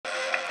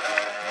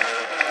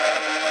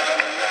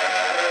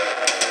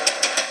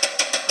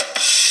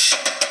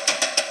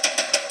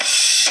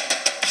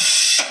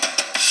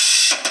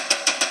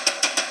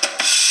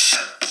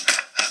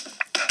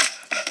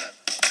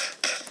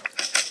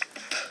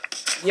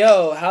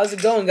Yo, how's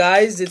it going,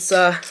 guys? It's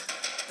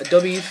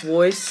Adobe Youth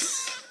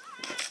Voice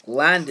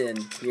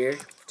Landon here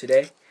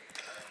today.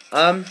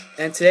 And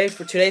today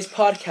for today's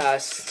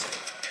podcast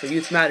for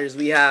Youth Matters,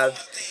 we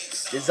have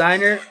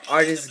designer,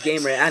 artist,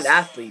 gamer, and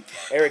athlete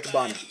Eric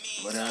Bonner.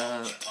 What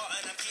up?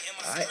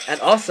 Alright, and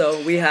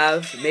also we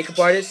have makeup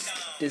artist,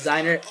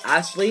 designer,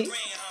 athlete,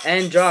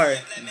 and drawer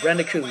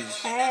Brenda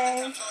Cruz.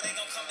 Hey.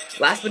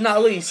 Last but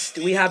not least,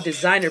 we have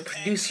designer,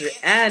 producer,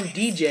 and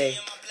DJ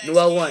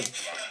Noel One.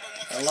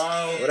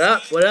 Hello. What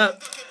up? What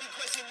up?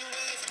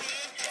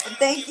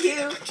 Thank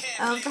you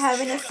for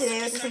having us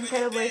today with this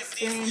incredible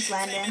experience,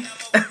 Landon.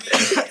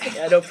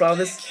 Yeah, no problem.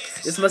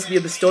 This must be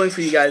a bestowing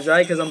for you guys,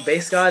 right? Because I'm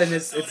bass god and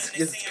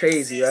it's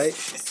crazy, right?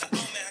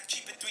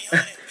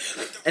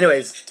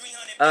 Anyways,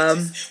 I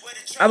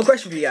have a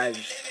question for you guys.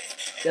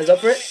 You guys up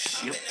for it?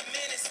 Yep.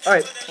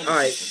 Alright.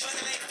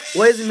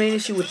 What is the main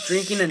issue with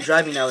drinking and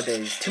driving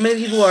nowadays? Too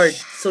many people are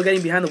still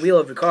getting behind the wheel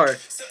of their car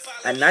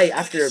at night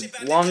after a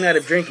long night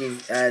of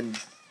drinking and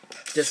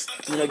just,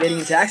 getting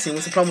into accident.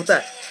 What's the problem with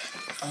that?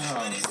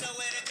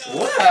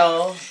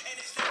 Well,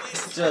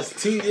 just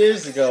 2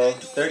 years ago,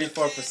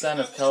 34%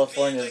 of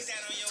California's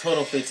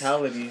total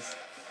fatalities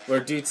were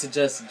due to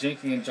just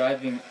drinking and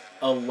driving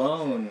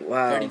alone.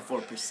 Wow.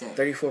 34%.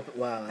 34.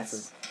 Wow,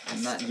 that's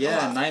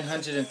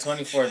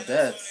 924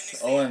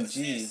 deaths.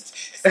 OMG.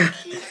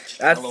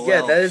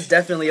 that is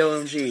definitely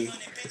OMG.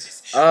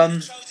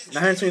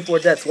 924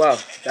 deaths. Wow,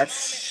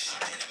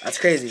 that's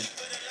crazy.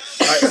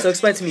 All right, so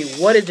explain to me,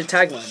 what is your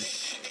tagline?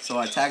 So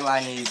our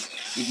tagline is,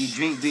 if you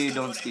drink beer,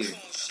 don't steer.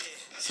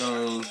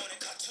 So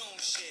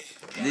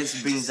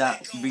this brings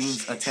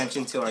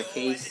attention to our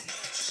case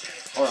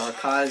or our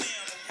cause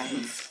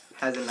and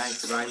has a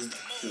nice rhyme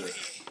to it.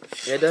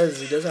 Yeah, it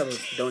does. It does have a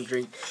don't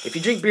drink. If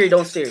you drink beer,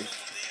 don't steer.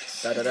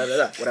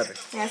 Whatever.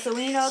 Yeah, so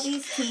we need all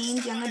these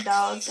teens, young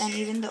adults, and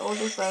even the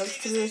older folks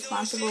to be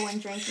responsible when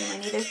drinking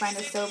and either find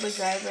a sober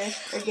driver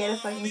or get a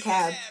fucking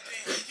cab.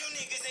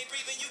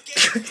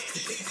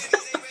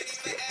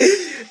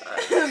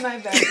 My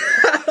bad.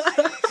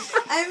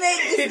 I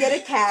meant just get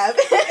a cab.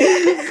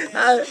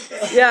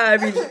 Yeah, I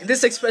mean,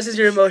 this expresses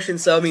your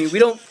emotions, so, we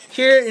don't,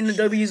 here in the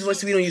W's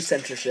voice, we don't use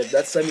censorship.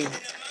 That's,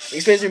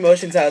 express your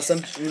emotions how some,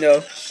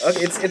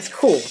 okay, it's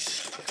cool.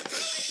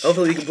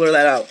 Hopefully we can blur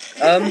that out.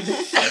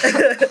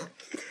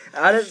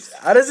 How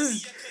does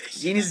this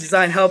genius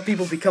design help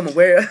people become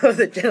aware of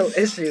the general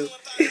issue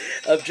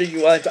of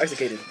drinking while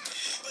intoxicated?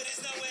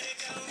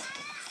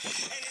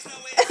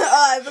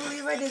 I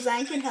believe our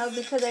design can help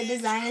because our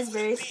design is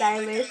very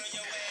stylish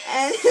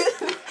and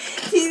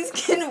teens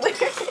can wear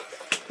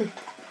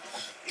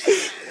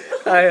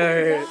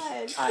it.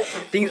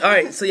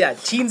 Alright, so yeah,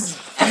 teens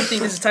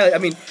think this is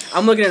stylish.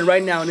 I'm looking at it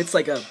right now and it's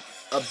like a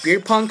beer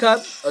pong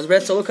cup, a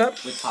red Solo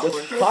cup with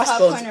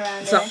crossbones.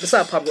 It's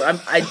not popcorn.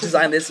 I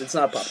designed this. It's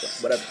not popcorn.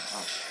 Whatever.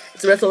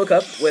 It's a red Solo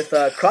cup with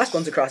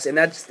crossbones across it, and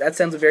that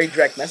sends a very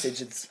direct message.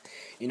 It's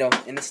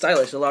and it's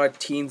stylish. A lot of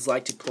teens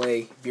like to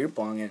play beer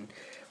pong, and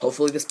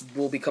hopefully this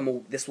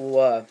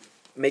will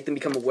make them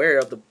become aware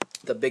of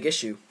the big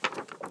issue.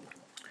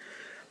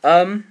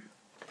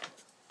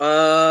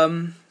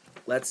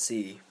 Let's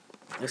see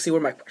where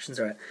my questions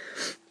are at.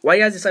 Why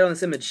you guys decide on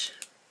this image?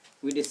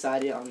 We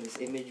decided on this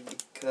image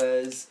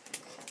because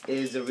it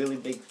is a really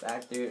big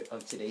factor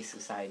of today's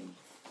society.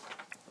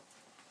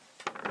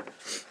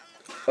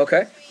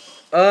 Okay.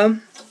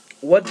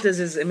 What does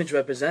this image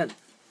represent?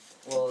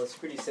 Well, it's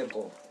pretty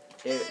simple.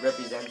 It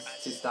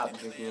represents to stop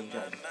drinking and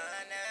driving.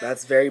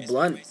 That's very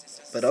blunt,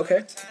 but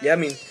okay. Yeah,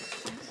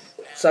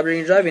 stop drinking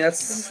and driving.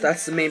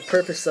 That's the main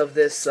purpose of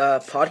this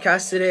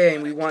podcast today,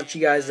 and we want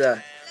you guys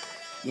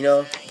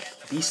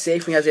be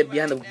safe when you guys get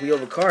behind the wheel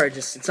of a car.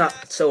 It's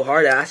not so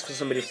hard to ask for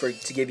somebody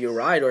to give you a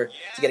ride or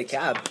to get a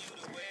cab,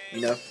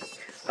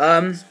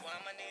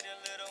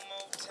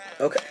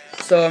 Okay,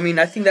 so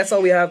I think that's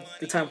all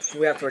the time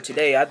we have for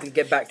today. I have to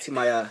get back to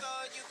my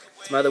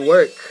other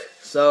work.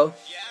 So,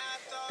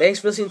 thanks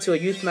for listening to a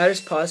Youth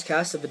Matters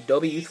podcast of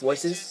Adobe Youth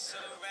Voices.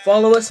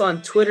 Follow us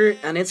on Twitter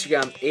and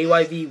Instagram,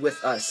 AYV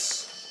with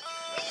us.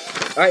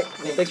 All right,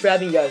 thanks for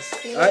having me, guys.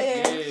 See you All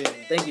right, later.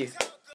 thank you.